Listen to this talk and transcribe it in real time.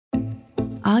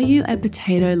Are you a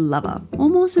potato lover, or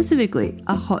more specifically,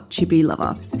 a hot chippy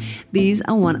lover? These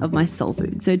are one of my soul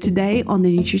foods. So today on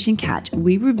the Nutrition Catch,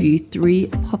 we review 3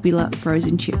 popular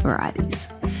frozen chip varieties.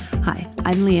 Hi,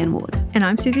 I'm Leanne Ward. And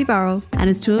I'm Susie Burrell.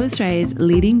 And as 2 of Australia's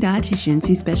leading dietitians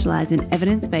who specialise in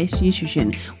evidence-based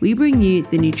nutrition, we bring you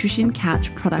the Nutrition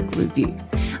Couch Product Review,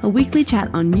 a weekly chat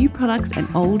on new products and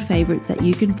old favourites that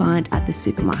you can find at the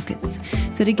supermarkets.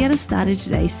 So to get us started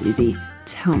today, Susie,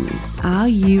 tell me, are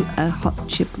you a hot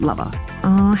chip lover?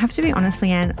 I have to be honest,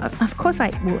 Leanne, of course I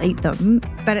will eat them,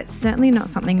 but it's certainly not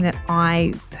something that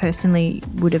I personally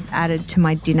would have added to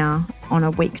my dinner on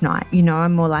a weeknight. You know,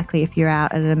 I'm more likely if you're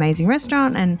out at an amazing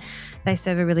restaurant and they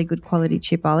serve a really good quality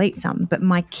chip, I'll eat some. But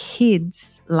my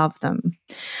kids love them.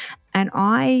 And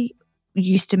I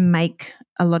used to make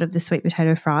a lot of the sweet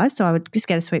potato fries. So I would just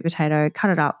get a sweet potato,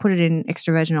 cut it up, put it in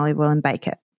extra virgin olive oil and bake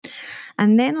it.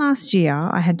 And then last year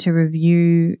I had to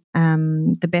review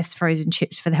the best frozen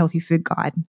chips for the Healthy Food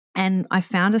Guide. And I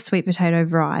found a sweet potato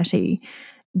variety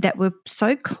that were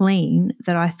so clean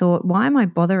that I thought, why am I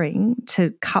bothering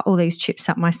to cut all these chips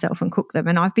up myself and cook them?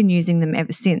 And I've been using them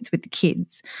ever since with the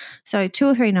kids. So 2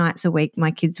 or 3 nights a week,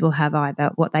 my kids will have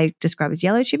either what they describe as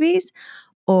yellow chippies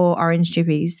or orange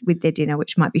chippies with their dinner,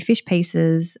 which might be fish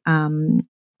pieces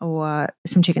or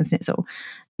some chicken schnitzel.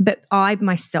 But I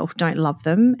myself don't love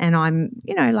them. And I'm,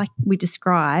 you know, like we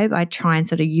describe, I try and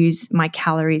sort of use my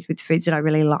calories with foods that I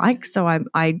really like. So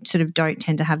I sort of don't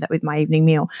tend to have that with my evening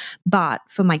meal. But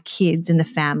for my kids and the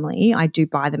family, I do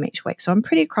buy them each week. So I'm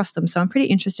pretty across them. So I'm pretty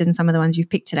interested in some of the ones you've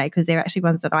picked today because they're actually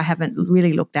ones that I haven't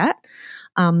really looked at.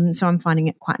 So I'm finding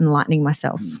it quite enlightening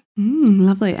myself.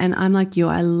 Lovely. And I'm like you,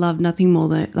 I love nothing more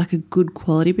than like a good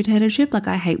quality potato chip. Like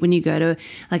I hate when you go to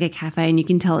like a cafe and you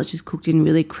can tell it's just cooked in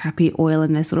really crappy oil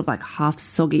and they're sort of like half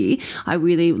soggy. I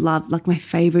really love, like my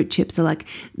favorite chips are like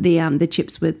the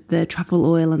chips with the truffle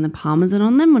oil and the parmesan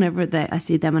on them. Whenever I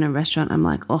see them in a restaurant, I'm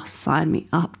like, oh, sign me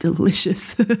up,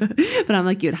 delicious. But I'm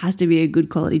like you, it has to be a good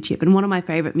quality chip. And one of my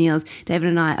favorite meals, David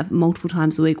and I multiple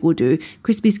times a week will do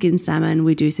crispy skin salmon.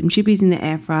 We do some chippies in the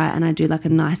air fryer, and I do like a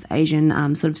nice Asian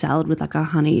sort of salad with like a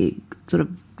honey sort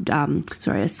of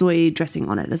a soy dressing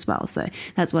on it as well. So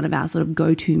that's one of our sort of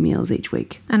go-to meals each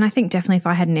week. And I think definitely if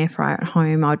I had an air fryer at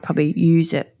home, I would probably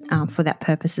use it for that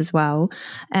purpose as well.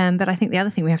 But I think the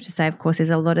other thing we have to say, of course, is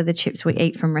a lot of the chips we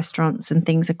eat from restaurants and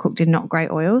things are cooked in not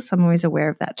great oils. So I'm always aware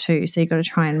of that too. So you've got to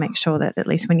try and make sure that at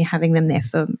least when you're having them, they're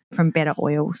from better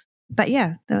oils. But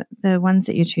yeah, the ones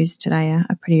that you choose today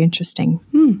are pretty interesting.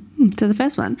 So the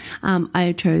first one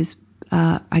I chose,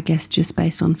 I guess just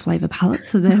based on flavour palette.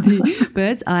 So they're the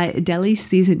Bird's Eye Deli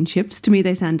Seasoned Chips. To me,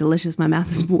 they sound delicious. My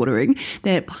mouth is watering.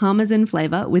 They're Parmesan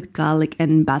flavour with garlic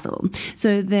and basil.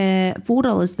 So they're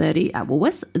 $4.30 at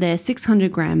Woolworths. They're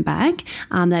 600-gram bag.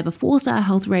 They have a 4-star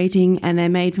health rating and they're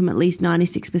made from at least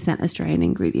 96% Australian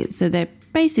ingredients. So they're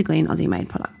basically an Aussie-made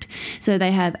product. So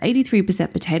they have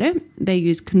 83% potato. They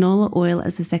use canola oil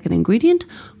as the second ingredient,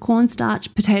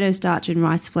 cornstarch, potato starch, and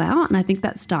rice flour. And I think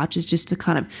that starch is just to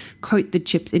kind of coat the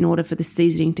chips in order for the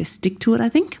seasoning to stick to it, I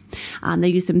think. They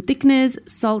use some thickeners,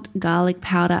 salt, garlic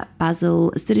powder,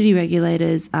 basil, acidity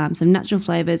regulators, some natural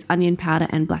flavours, onion powder,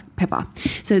 and black pepper.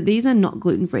 So these are not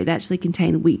gluten-free. They actually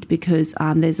contain wheat because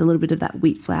there's a little bit of that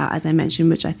wheat flour, as I mentioned,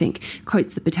 which I think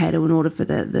coats the potato in order for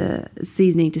the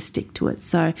seasoning to stick to it.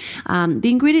 So the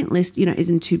ingredient list,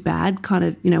 isn't too bad, kind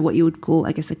of, what you would call,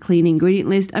 I guess, a clean ingredient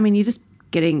list. I mean, you're just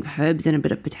getting herbs and a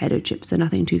bit of potato chips, so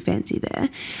nothing too fancy there.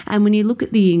 And when you look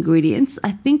at the ingredients,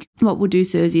 I think what we'll do,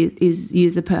 Susie, is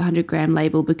use a per 100 gram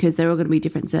label because they're all going to be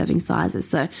different serving sizes.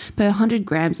 So per 100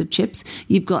 grams of chips,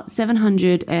 you've got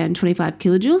 725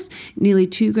 kilojoules, nearly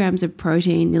 2 grams of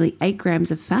protein, nearly 8 grams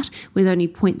of fat, with only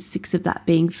 0.6 of that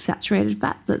being saturated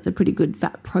fat. So it's a pretty good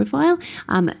fat profile.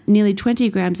 Nearly 20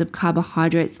 grams of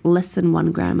carbohydrates, less than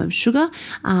 1 gram of sugar.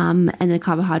 And the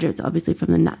carbohydrates are obviously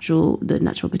from the natural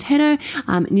potato.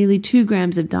 Nearly 2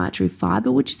 grams of dietary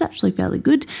fiber, which is actually fairly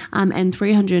good, and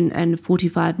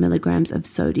 345 milligrams of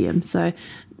sodium. So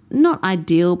not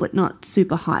ideal, but not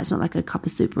super high. It's not like a cup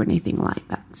of soup or anything like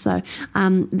that. So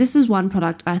this is one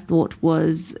product I thought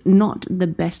was not the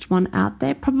best one out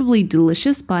there. Probably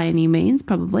delicious by any means,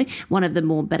 probably one of the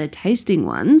more better tasting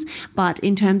ones. But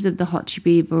in terms of the hot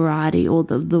chippy variety or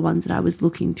the ones that I was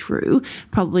looking through,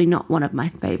 probably not one of my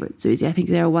favorites, Susie. I think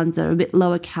there are ones that are a bit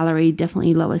lower calorie,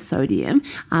 definitely lower sodium,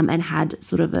 and had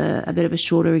sort of a bit of a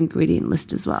shorter ingredient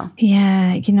list as well.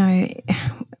 Yeah,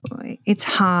 it's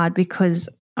hard because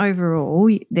overall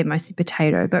they're mostly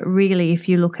potato, but really if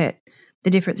you look at the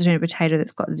difference between a potato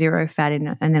that's got 0 fat in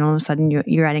it and then all of a sudden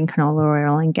you're adding canola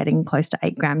oil and getting close to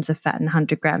 8 grams of fat and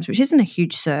 100 grams, which isn't a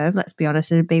huge serve, let's be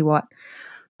honest. It'd be what,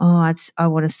 I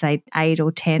want to say 8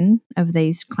 or 10 of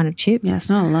these kind of chips. Yeah, it's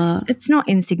not a lot. It's not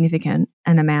insignificant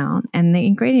an amount, and the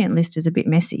ingredient list is a bit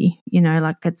messy.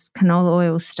 Like it's canola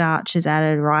oil, starch is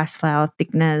added, rice flour,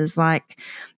 thickeners. Like,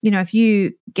 if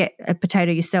you get a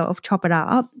potato yourself, chop it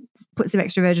up, put some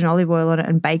extra virgin olive oil on it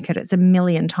and bake it, it's a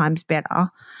million times better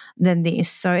than this.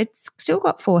 So it's still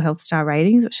got 4 health star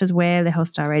ratings, which is where the health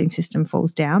star rating system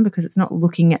falls down because it's not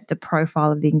looking at the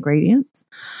profile of the ingredients.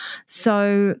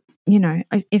 So,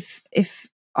 if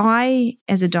I,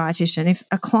 as a dietitian, if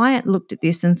a client looked at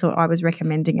this and thought I was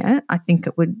recommending it, I think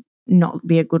it would not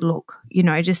be a good look,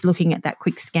 just looking at that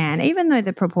quick scan, even though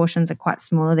the proportions are quite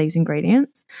small of these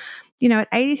ingredients.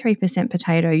 At 83%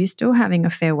 potato, you're still having a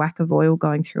fair whack of oil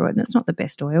going through it, and it's not the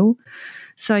best oil.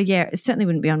 So, yeah, it certainly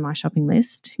wouldn't be on my shopping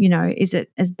list. Is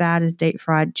it as bad as deep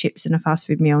fried chips in a fast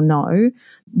food meal? No.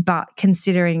 But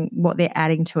considering what they're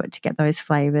adding to it to get those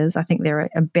flavours, I think there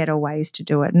are better ways to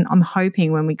do it. And I'm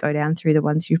hoping when we go down through the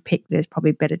ones you've picked, there's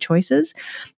probably better choices.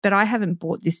 But I haven't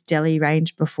bought this deli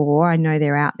range before. I know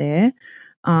they're out there.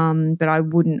 But I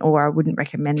wouldn't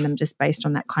recommend them just based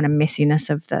on that kind of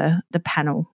messiness of the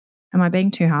panel. Am I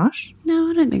being too harsh? No,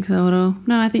 I don't think so at all.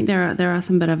 No, I think there are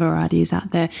some better varieties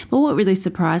out there. But what really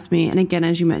surprised me, and again,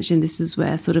 as you mentioned, this is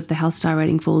where sort of the health star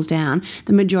rating falls down.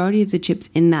 The majority of the chips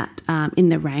in that in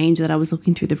the range that I was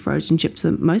looking through, the frozen chips,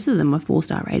 most of them were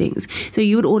 4-star ratings. So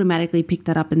you would automatically pick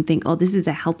that up and think, oh, this is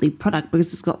a healthy product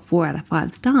because it's got 4 out of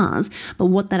 5 stars. But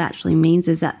what that actually means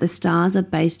is that the stars are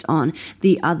based on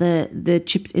the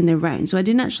chips in the range. So I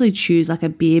didn't actually choose like a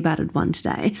beer battered one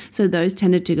today. So those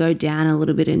tended to go down a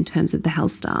little bit in terms of the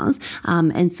health stars.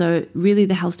 And so really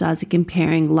the health stars are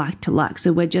comparing like to like.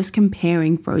 So we're just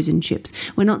comparing frozen chips.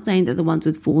 We're not saying that the ones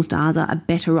with 4 stars are a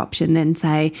better option than,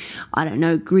 say, I don't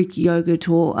know, Greek yogurt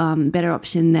or better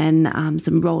option than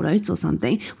some rolled oats or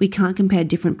something. We can't compare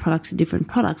different products to different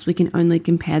products. We can only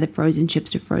compare the frozen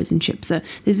chips to frozen chips. So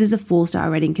this is a 4-star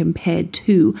rating compared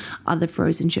to other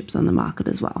frozen chips on the market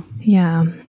as well. Yeah.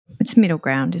 It's middle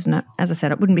ground, isn't it? As I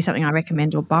said, it wouldn't be something I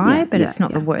recommend or buy, but it's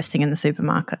not the worst thing in the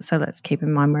supermarket. So let's keep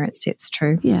in mind where it sits.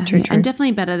 True. True. And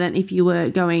definitely better than if you were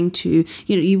going to,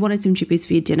 you wanted some chippies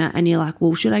for your dinner and you're like,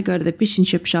 well, should I go to the fish and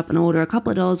chip shop and order a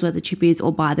couple of dollars worth of chippies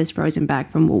or buy this frozen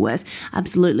bag from Woolworths?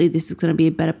 Absolutely, this is going to be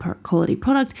a better quality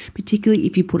product, particularly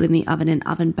if you put it in the oven and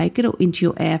oven bake it or into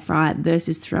your air fryer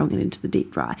versus throwing it into the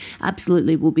deep fry.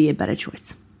 Absolutely will be a better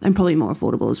choice. And probably more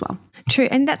affordable as well. True,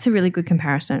 and that's a really good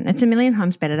comparison. It's a million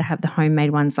times better to have the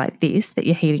homemade ones like this that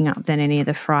you're heating up than any of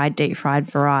the deep fried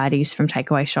varieties from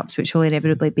takeaway shops, which will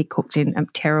inevitably be cooked in a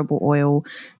terrible oil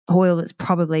that's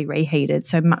probably reheated,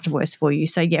 so much worse for you.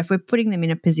 So, yeah, if we're putting them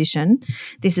in a position,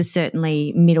 this is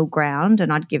certainly middle ground,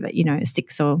 and I'd give it, a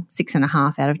 6 or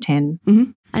 6.5 out of 10.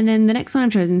 Mm-hmm. And then the next one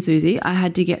I've chosen, Susie, I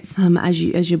had to get some, as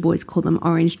your boys call them,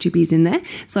 orange chippies in there.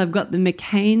 So I've got the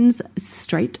McCain's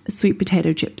Straight Sweet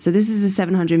Potato Chips. So this is a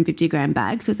 750 gram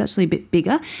bag, so it's actually a bit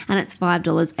bigger, and it's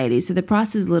 $5.80. So the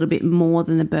price is a little bit more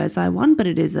than the Bird's Eye one, but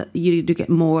it is you do get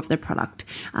more of the product.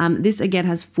 This again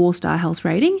has 4-star health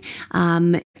rating.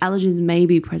 Allergens may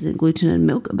be present, gluten and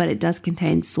milk, but it does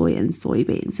contain soy and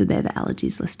soybeans. So they're the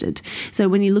allergies listed. So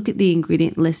when you look at the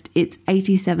ingredient list, it's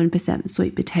 87%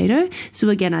 sweet potato. So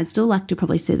again, I'd still like to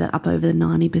probably see that up over the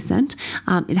 90%.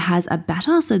 It has a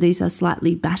batter, so these are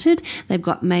slightly battered. They've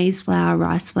got maize flour,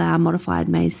 rice flour, modified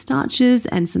maize starches,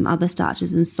 and some other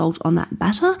starches and salt on that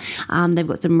batter. They've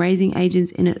got some raising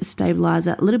agents in it, a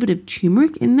stabilizer, a little bit of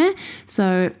turmeric in there.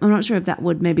 So I'm not sure if that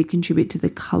would maybe contribute to the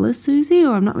colour, Susie,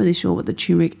 or I'm not really sure what the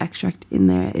turmeric extract in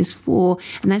there is for.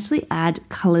 And they actually add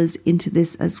colours into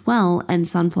this as well, and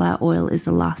sunflower oil is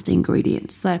the last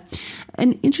ingredient. So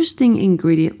an interesting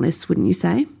ingredient list, wouldn't you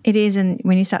say? It is, and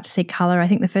when you start to see colour, I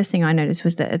think the first thing I noticed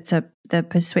was that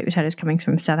the sweet potato is coming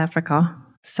from South Africa.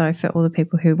 So for all the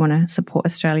people who want to support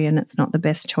Australian, it's not the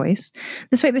best choice.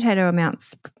 The sweet potato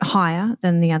amount's higher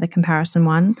than the other comparison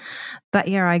one. But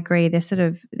yeah, I agree.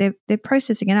 They're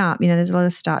processing it up. There's a lot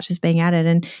of starches being added.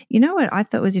 And you know what I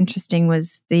thought was interesting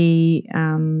was the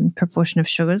proportion of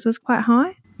sugars was quite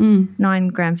high. 9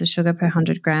 grams of sugar per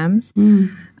 100 grams.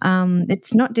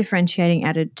 It's not differentiating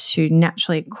added to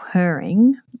naturally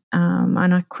occurring.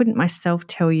 And I couldn't myself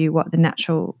tell you what the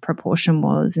natural proportion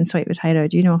was in sweet potato.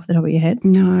 Do you know off the top of your head?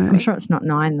 No. I'm sure it's not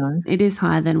 9 though. It is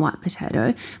higher than white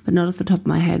potato, but not off the top of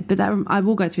my head. But that I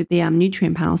will go through the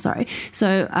nutrient panel, sorry.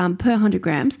 So per 100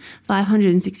 grams,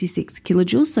 566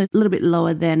 kilojoules, so a little bit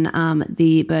lower than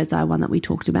the Bird's Eye one that we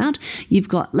talked about. You've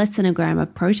got less than a gram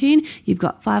of protein. You've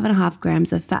got 5.5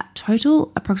 grams of fat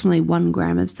total, approximately 1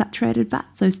 gram of saturated fat,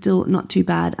 so still not too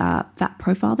bad fat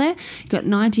profile there. You've got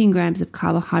 19 grams of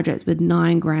carbohydrates with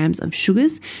 9 grams of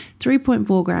sugars,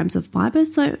 3.4 grams of fiber,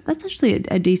 so that's actually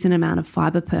a decent amount of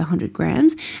fiber per 100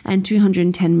 grams, and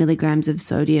 210 milligrams of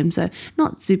sodium, so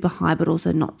not super high but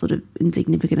also not sort of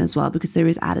insignificant as well, because there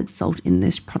is added salt in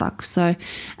this product. So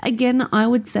again, I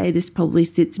would say this probably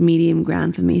sits medium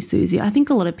ground for me, Susie. I think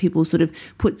a lot of people sort of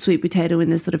put sweet potato in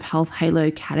this sort of health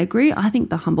halo category. I think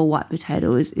the humble white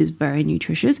potato is very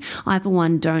nutritious. I, for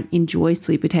one, don't enjoy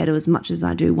sweet potato as much as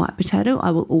I do white potato.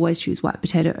 I will always choose white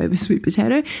potato over sweet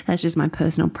potato. That's just my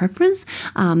personal preference.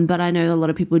 But I know a lot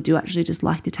of people do actually just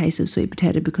like the taste of sweet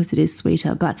potato because it is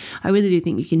sweeter. But I really do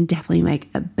think you can definitely make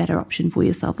a better option for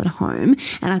yourself at home.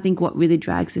 And I think what really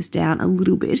drags this down a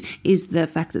little bit is the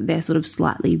fact that they're sort of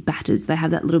slightly battered. They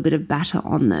have that little bit of batter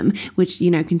on them, which,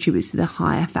 contributes to the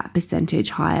higher fat percentage,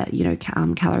 higher,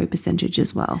 calorie percentage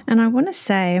as well. And I want to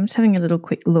say, I'm just having a little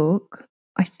quick look.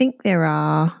 I think there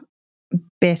are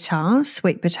better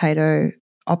sweet potato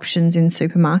options in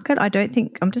supermarket.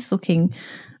 I'm just looking,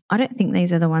 I don't think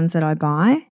these are the ones that I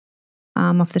buy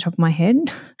off the top of my head.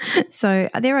 So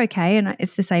they're okay, and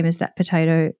it's the same as that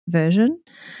potato version.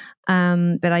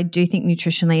 But I do think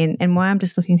nutritionally, and why I'm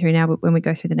just looking through now, but when we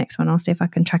go through the next one, I'll see if I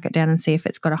can track it down and see if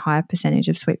it's got a higher percentage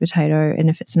of sweet potato and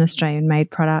if it's an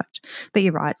Australian-made product. But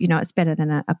you're right, it's better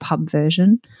than a pub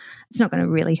version. It's not going to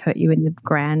really hurt you in the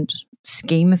grand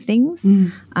scheme of things.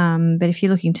 But if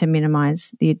you're looking to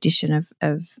minimise the addition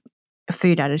of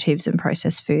food additives and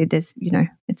processed food, there's,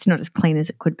 it's not as clean as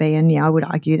it could be. And I would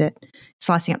argue that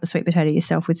slicing up the sweet potato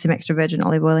yourself with some extra virgin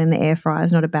olive oil in the air fryer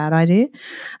is not a bad idea.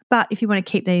 But if you want to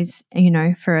keep these,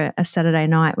 for a Saturday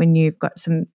night when you've got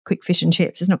some quick fish and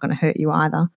chips, it's not going to hurt you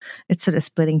either. It's sort of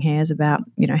splitting hairs about,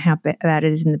 how bad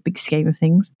it is in the big scheme of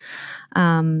things.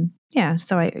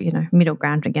 So middle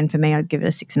ground again for me, I'd give it a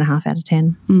 6.5 out of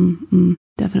 10.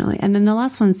 Definitely. And then the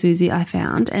last one, Susie, I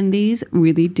found, and these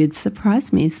really did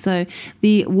surprise me. So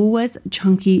the Woolworths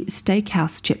Chunky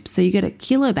Steakhouse chips. So you get a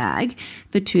kilo bag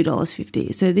for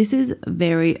 $2.50. So this is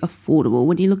very affordable.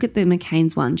 When you look at the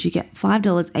McCain's ones, you get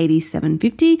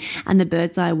 $5.87.50, and the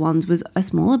Bird's Eye ones was a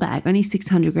smaller bag, only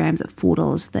 600 grams at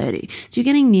 $4.30. So you're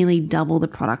getting nearly double the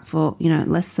product for,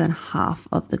 less than half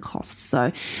of the cost.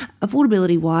 So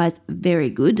affordability wise,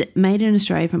 very good. Made in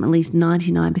Australia from at least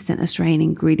 99% Australian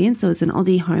ingredients. So it's an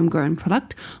Aussie homegrown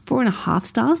product, 4.5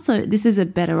 stars. So this is a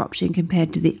better option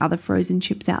compared to the other frozen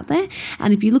chips out there.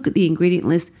 And if you look at the ingredient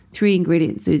list, 3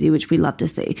 ingredients, Susie, which we love to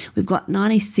see. We've got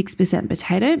 96%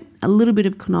 potato, a little bit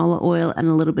of canola oil, and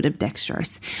a little bit of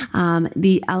dextrose.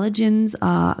 The allergens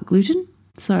are gluten.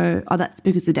 So, that's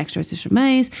because the dextrose is from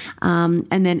maize.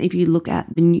 And then if you look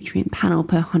at the nutrient panel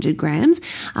per 100 grams,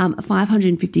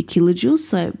 550 kilojoules.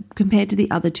 So compared to the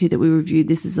other two that we reviewed,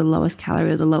 this is the lowest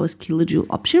calorie or the lowest kilojoule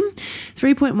option.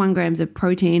 3.1 grams of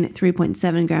protein,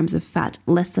 3.7 grams of fat,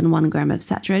 less than 1 gram of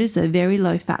saturated. So very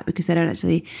low fat because they're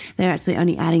actually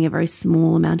only adding a very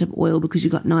small amount of oil because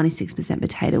you've got 96%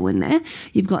 potato in there.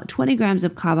 You've got 20 grams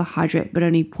of carbohydrate, but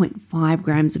only 0.5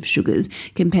 grams of sugars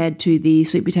compared to the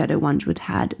sweet potato ones, which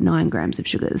had 9 grams of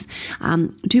sugars,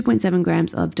 2.7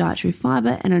 grams of dietary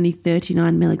fiber, and only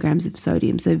 39 milligrams of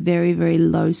sodium. So very, very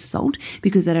low salt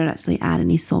because they don't actually add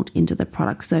any salt into the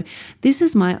product. So this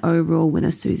is my overall winner,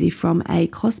 Susie, from a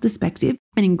cost perspective,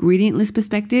 an ingredient list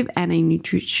perspective, and a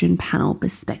nutrition panel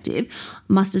perspective.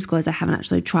 Must disclose I haven't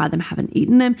actually tried them, haven't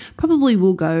eaten them. Probably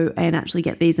will go and actually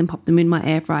get these and pop them in my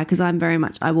air fryer because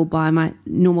I will buy my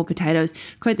normal potatoes,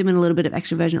 coat them in a little bit of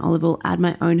extra virgin olive oil, add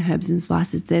my own herbs and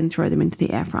spices, then throw them into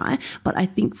the air fryer. But I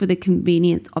think for the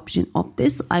convenience option of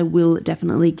this, I will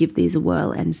definitely give these a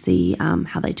whirl and see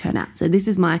how they turn out. So this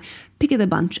is my pick of the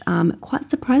bunch, quite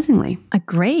surprisingly.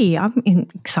 Agree. I'm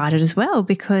excited as well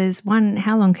because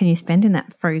how long can you spend in that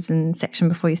frozen section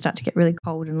before you start to get really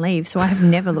cold and leave? So I have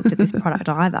never looked at this product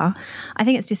either. I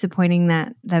think it's disappointing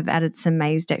that they've added some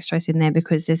maize dextrose in there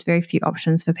because there's very few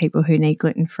options for people who need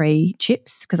gluten-free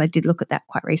chips, because I did look at that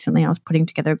quite recently. I was putting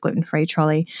together a gluten-free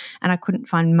trolley and I couldn't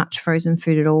find much frozen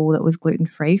food at all that was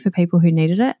gluten-free for people who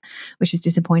needed it, which is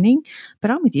disappointing.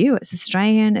 But I'm with you. It's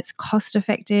Australian, it's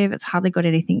cost-effective, it's hardly got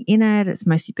anything in it, it's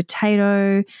mostly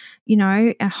potato,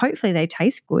 and hopefully they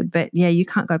taste good. But yeah, you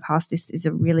can't go past this is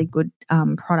a really good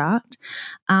product.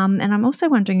 And I'm also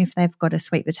wondering if they've got a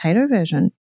sweet potato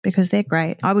version because they're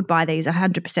great. I would buy these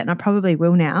 100%, and I probably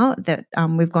will now that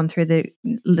we've gone through the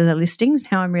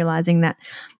listings. Now I'm realising that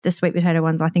the sweet potato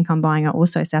ones I think I'm buying are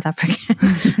also South African.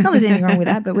 Not there's anything wrong with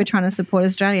that, but we're trying to support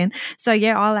Australian. So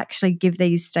yeah, I'll actually give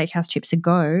these steakhouse chips a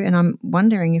go, and I'm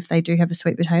wondering if they do have a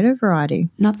sweet potato variety.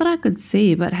 Not that I could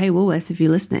see, but hey, Woolworths, if you're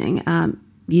listening,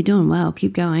 You're doing well.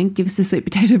 Keep going. Give us the sweet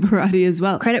potato variety as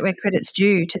well. Credit where credit's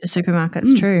due to the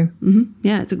supermarkets, true. Mm-hmm.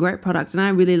 Yeah, it's a great product. And I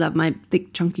really love my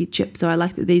thick, chunky chips. So I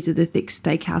like that these are the thick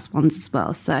steakhouse ones as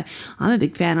well. So I'm a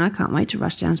big fan. I can't wait to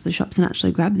rush down to the shops and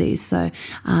actually grab these. So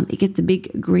it gets a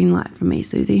big green light from me,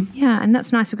 Susie. Yeah, and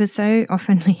that's nice because so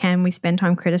often, Leanne, we spend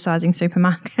time criticising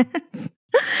supermarkets.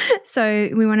 So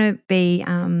we want to be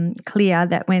clear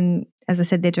that when, as I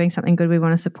said, they're doing something good, we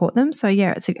want to support them. So,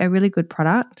 yeah, it's a really good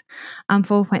product.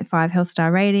 4.5 health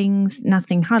star ratings,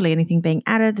 hardly anything being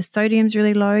added. The sodium's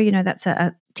really low. You know, that's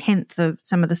a tenth of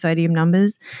some of the sodium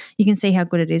numbers. You can see how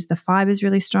good it is. The fiber's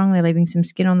really strong. They're leaving some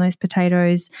skin on those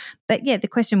potatoes. But, yeah, the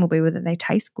question will be whether they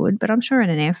taste good. But I'm sure in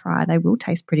an air fryer they will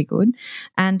taste pretty good.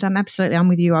 And absolutely, I'm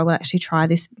with you. I will actually try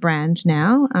this brand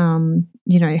now,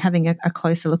 having a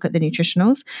closer look at the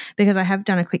nutritionals, because I have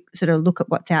done a quick sort of look at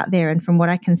what's out there. And from what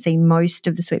I can see, most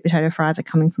of the sweet potato fries are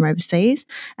coming from overseas,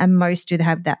 and most do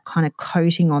have that kind of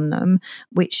coating on them,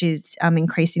 which is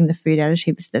increasing the food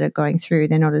additives that are going through.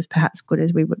 They're not as perhaps good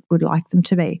as we would like them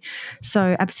to be.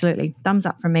 So absolutely, thumbs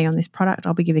up from me on this product.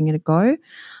 I'll be giving it a go.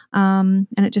 And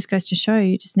it just goes to show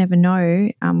you just never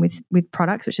know with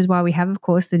products, which is why we have, of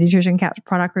course, the Nutrition Couch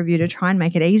product review to try and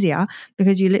make it easier,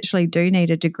 because you literally do need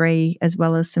a degree as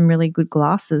well as some really good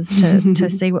glasses to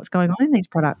see what's going on in these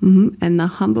products. Mm-hmm. And the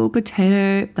humble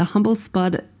potato, the humble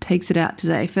spud takes it out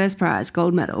today. First prize,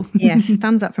 gold medal. Yes,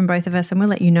 thumbs up from both of us. And we'll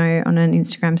let you know on an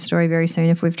Instagram story very soon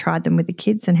if we've tried them with the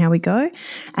kids and how we go.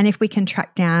 And if we can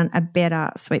track down a better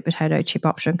sweet potato chip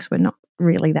option, because we're not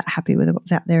really that happy with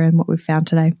what's out there and what we've found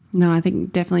today. No, I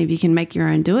think definitely if you can make your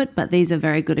own, do it. But these are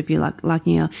very good if you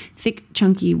liking a thick,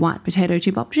 chunky white potato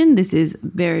chip option. This is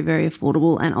very, very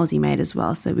affordable and Aussie made as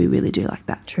well. So we really do like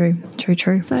that. True.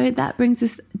 So that brings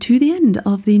us to the end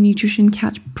of the Nutrition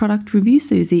Couch product review,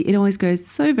 Susie. It always goes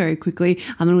so very quickly.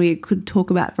 I mean, we could talk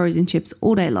about frozen chips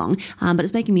all day long, but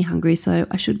it's making me hungry, so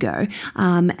I should go.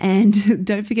 And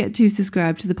don't forget to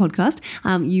subscribe to the podcast.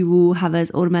 You will have us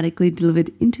automatically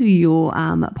delivered into your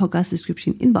podcast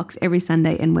description inbox every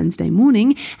Sunday and Wednesday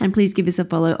morning. And please give us a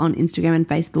follow on Instagram and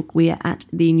Facebook. We are at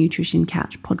the Nutrition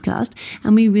Couch Podcast.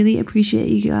 And we really appreciate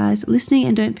you guys listening.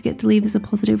 And don't forget to leave us a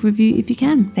positive review if you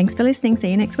can. Thanks for listening.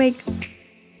 See you next week.